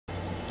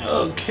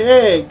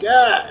Okay,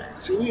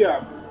 guys, we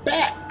are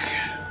back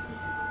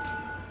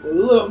with a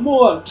little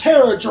more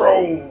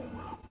drome.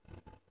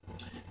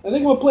 I think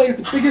I'm gonna play as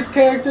the biggest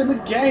character in the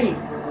game,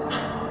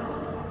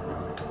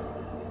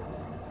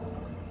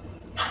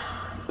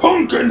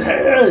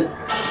 Pumpkinhead.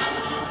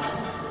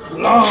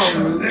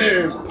 Long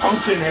live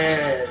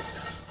Pumpkinhead.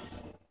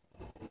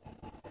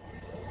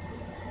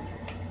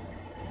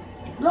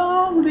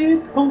 Long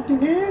live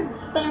Pumpkinhead.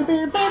 Bam,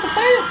 bam, bam, bam,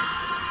 bam.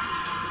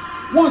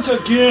 Once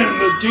again,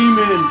 the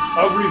demon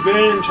of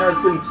revenge has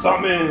been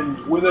summoned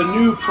with a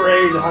new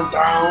prey to hunt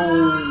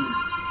down.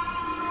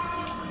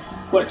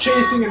 But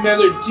chasing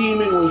another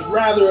demon was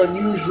rather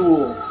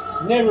unusual.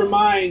 Never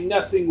mind,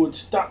 nothing would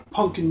stop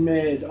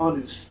Pumpkinhead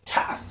on his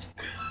task.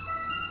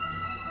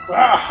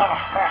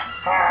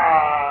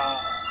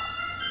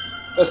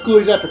 That's cool.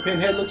 He's after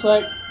Pinhead, looks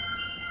like.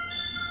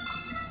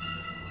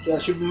 So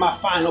that should be my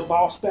final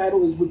boss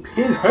battle is with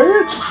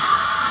Pinhead.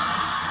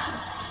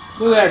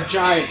 Look at that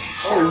giant.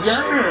 Oh,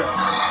 yeah.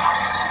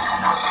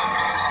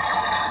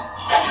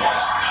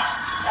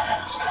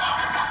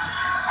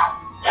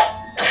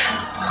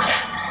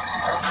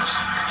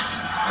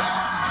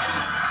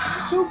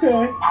 It's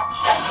okay.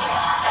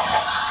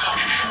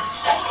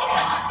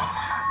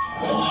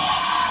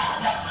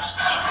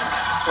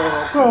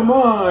 Oh, come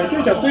on.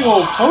 Get that big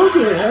old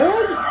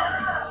Pumpkinhead.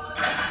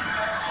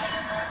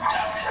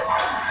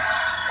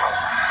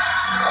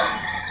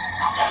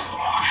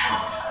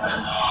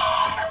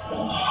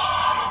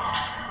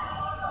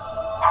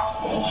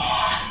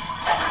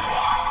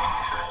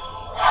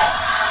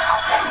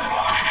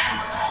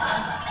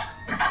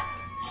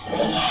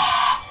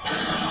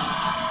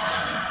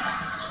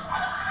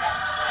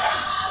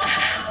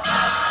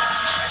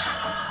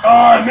 Oh,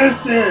 I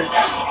missed it!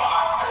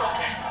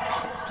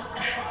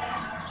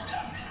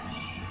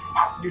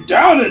 You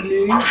doubted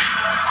me? You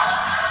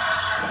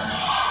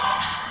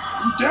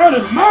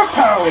doubted my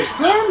power,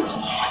 son!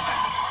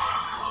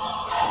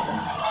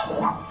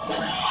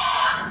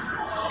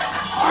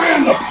 I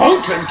am the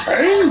Pumpkin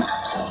King!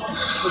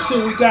 Let's see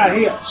what we got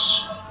here.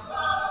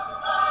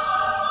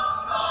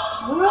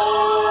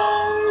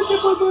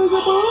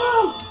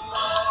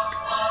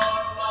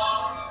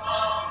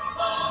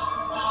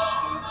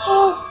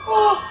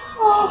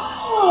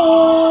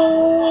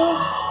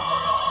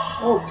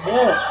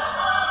 Okay.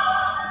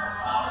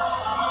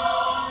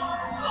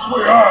 We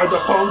are the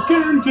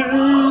Pumpkin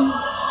King.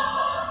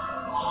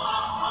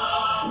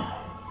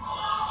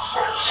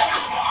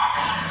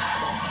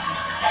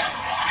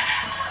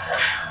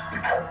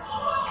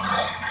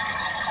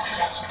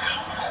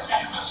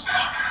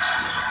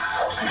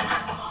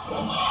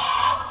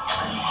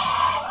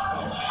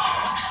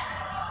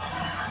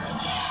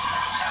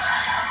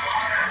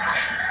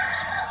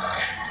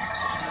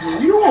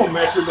 You don't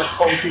mess with the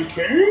Pumpkin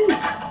King.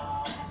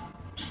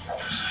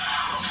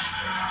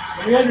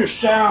 I mean, I just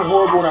sound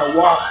horrible when I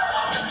walk.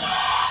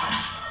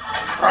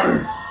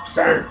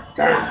 Darn.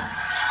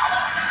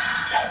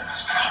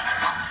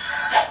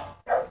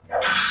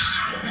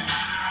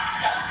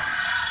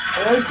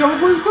 Oh, he's coming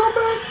for his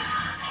comeback.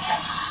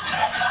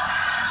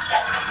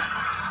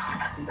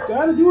 He's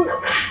got to do it.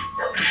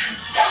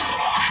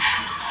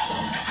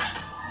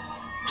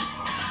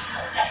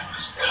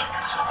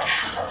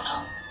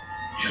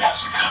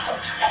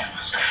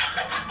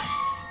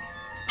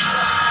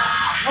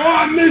 Oh,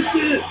 I missed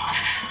it!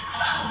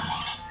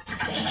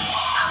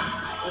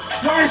 That's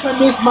twice I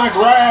missed my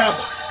grab.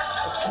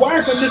 That's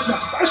twice I missed my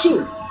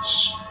special.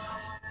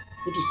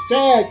 Which is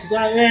sad, because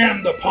I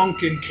am the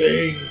Pumpkin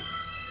King.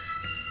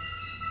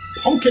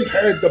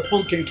 Pumpkinhead, the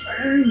Pumpkin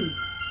King.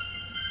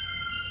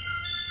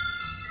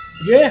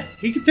 Yeah,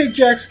 he can take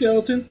Jack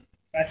Skeleton,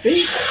 I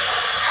think.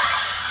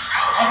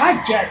 I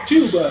like Jack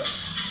too, but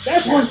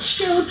that's one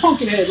scary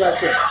Pumpkinhead right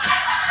there.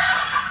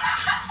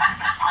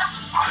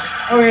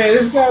 Okay,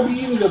 this gotta be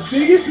either the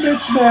biggest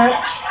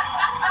mismatch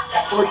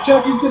or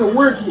Chucky's gonna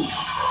work me.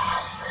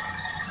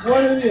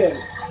 One or the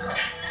other.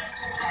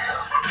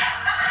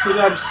 Because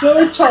I'm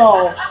so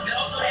tall,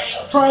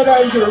 I'm probably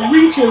not even gonna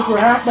reach him for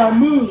half my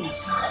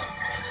moves.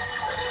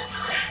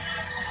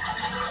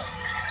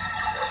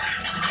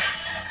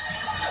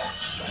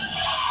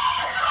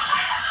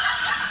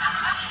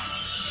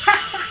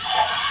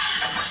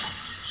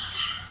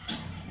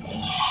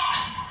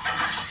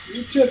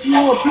 Chuck, you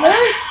wanna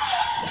play?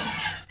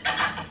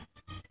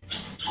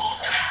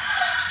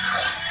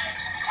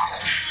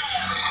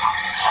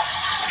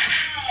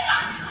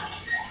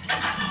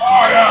 I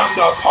am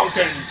the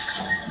Pumpkin.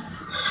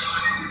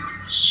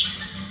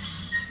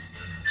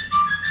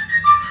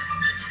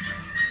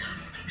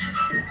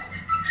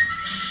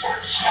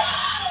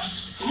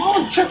 Come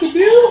on, Chucky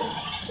Bill.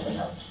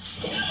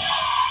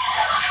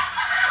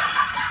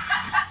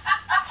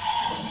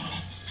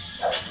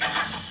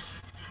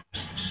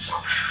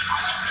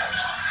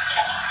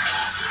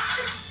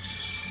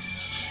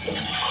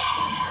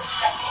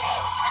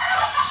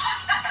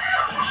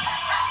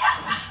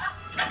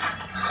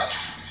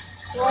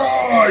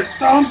 Oh, I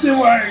stomped him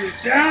while he was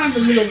down, the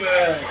little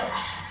man.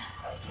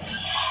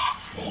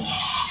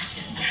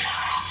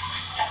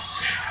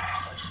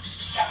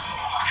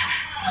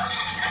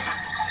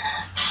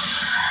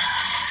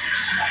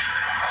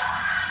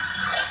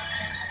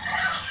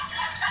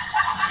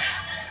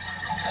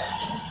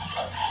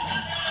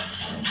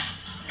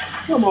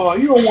 Come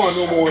on, you don't want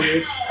no more of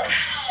this.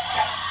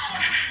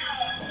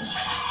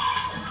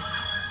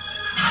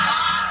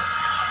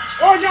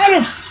 Oh, I got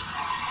him!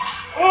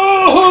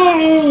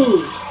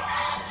 Oh!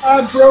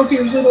 I broke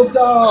his little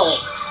doll.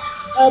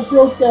 I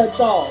broke that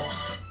doll.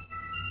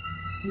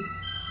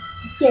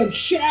 Done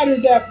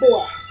shattered that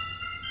boy.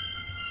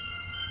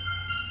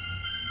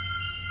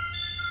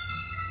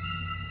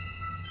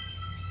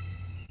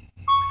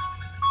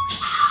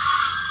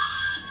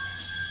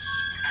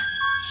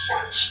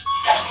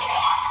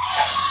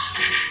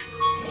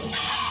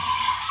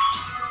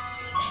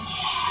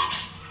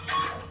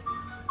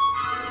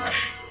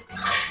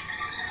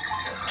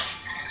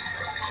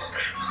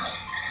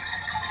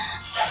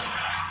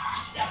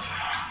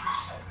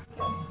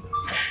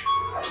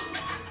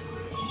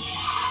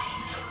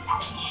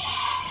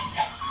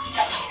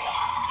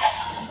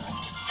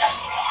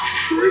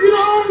 Bring it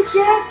on,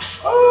 son!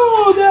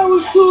 Oh, that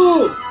was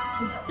cool!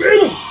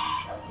 Beat him!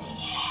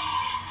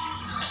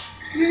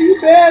 Yeah, you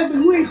bad, but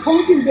you ain't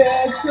pumpkin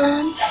bad,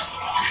 son.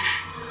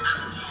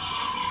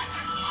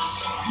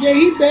 Yeah,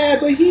 he bad,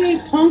 but he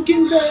ain't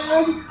pumpkin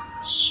bad. I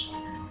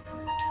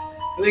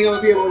think I'm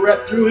gonna be able to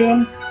rep through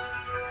him.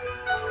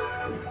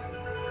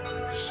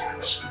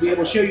 Be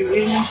able to show you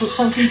aiming for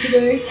pumpkin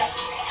today.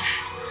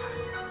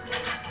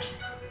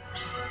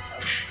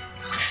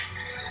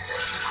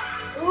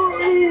 Oh,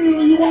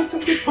 you want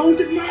some good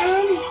pumpkin,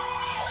 man?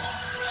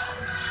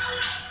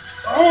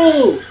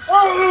 Oh,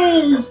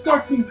 you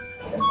stuck me.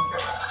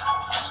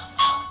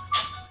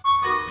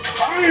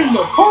 I am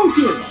the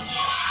pumpkin.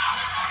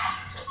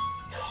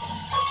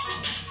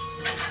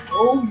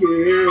 Oh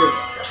yeah.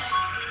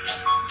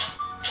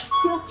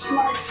 Duck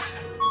slice.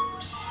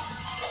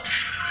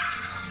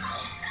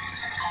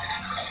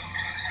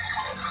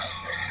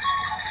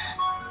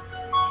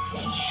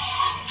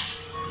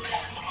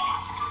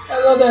 I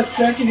love that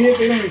second hit.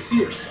 They don't even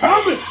see it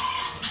coming.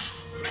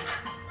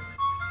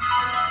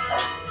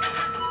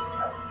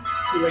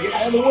 See if I get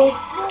another one.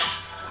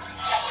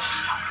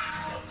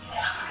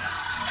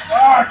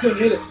 Ah, I couldn't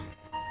hit it.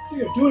 I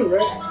think I'm doing it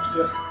right.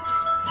 Yeah.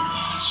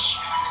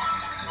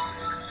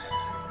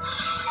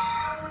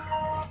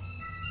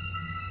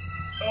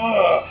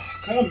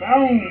 Come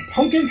on,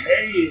 pumpkin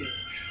head.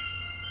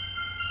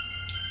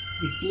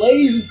 He's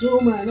blazing through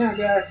him right now,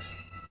 guys.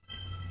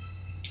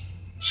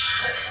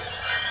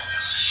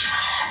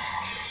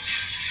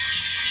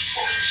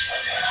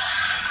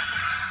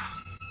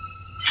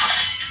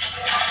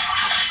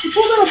 He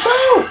pulled out a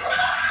bow!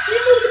 He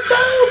moved the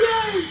bow,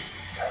 guys!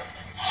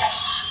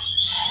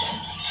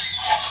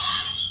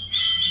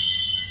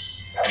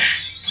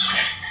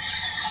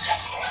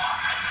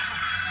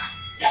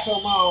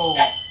 Come on.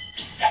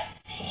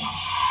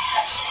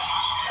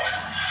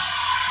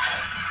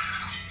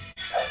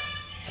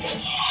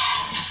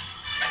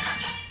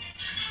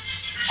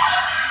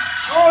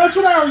 Oh, that's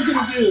what I was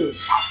gonna do.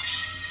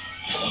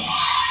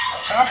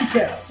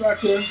 Copycat,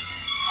 sucker.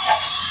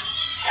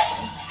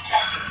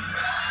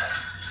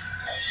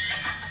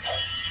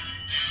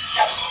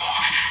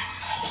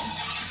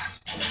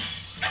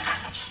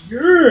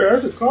 Yeah,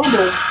 that's a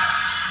combo.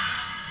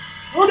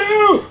 Oh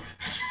no!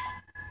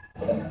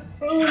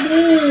 Oh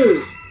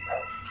no!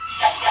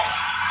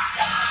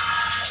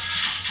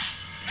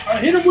 I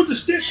hit him with the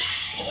stick.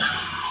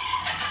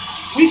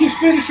 Weakest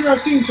finisher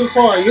I've seen so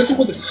far. He hits him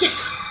with a stick.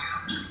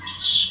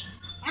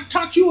 I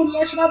taught you a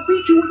lesson. I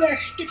beat you with that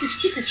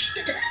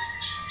sticker.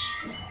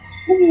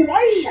 Ooh,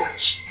 why?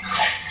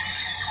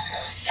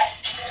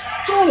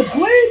 Throwing a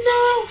blade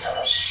now?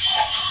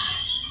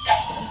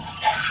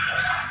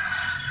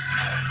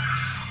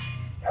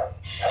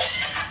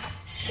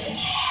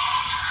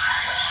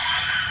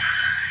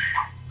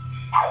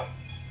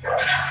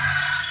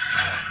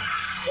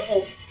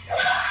 Uh-oh.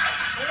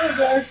 Uh-oh,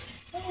 guys.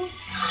 Uh-oh.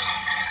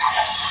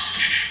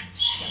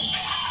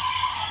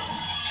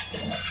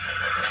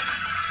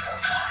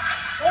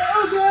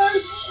 Uh-oh,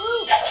 guys.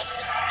 Uh-oh.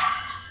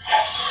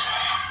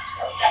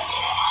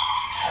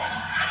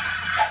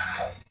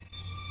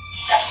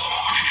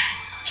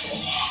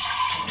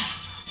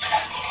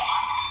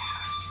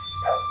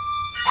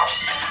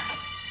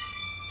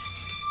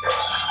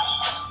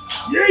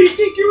 Yeah, you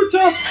think you were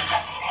tough?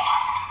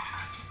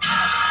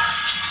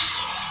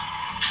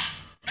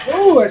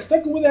 Oh, I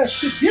stuck him with that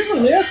stick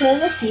differently that time.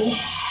 That's cool.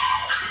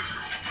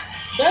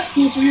 That's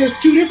cool, so he has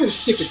two different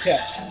stick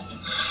attacks.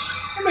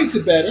 That makes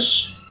it better.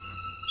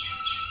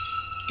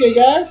 Okay,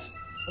 guys.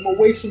 I'm going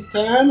to waste some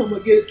time. I'm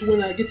going to get it to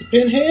when I get the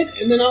pinhead,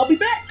 and then I'll be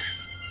back.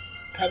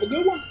 Have a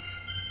good one.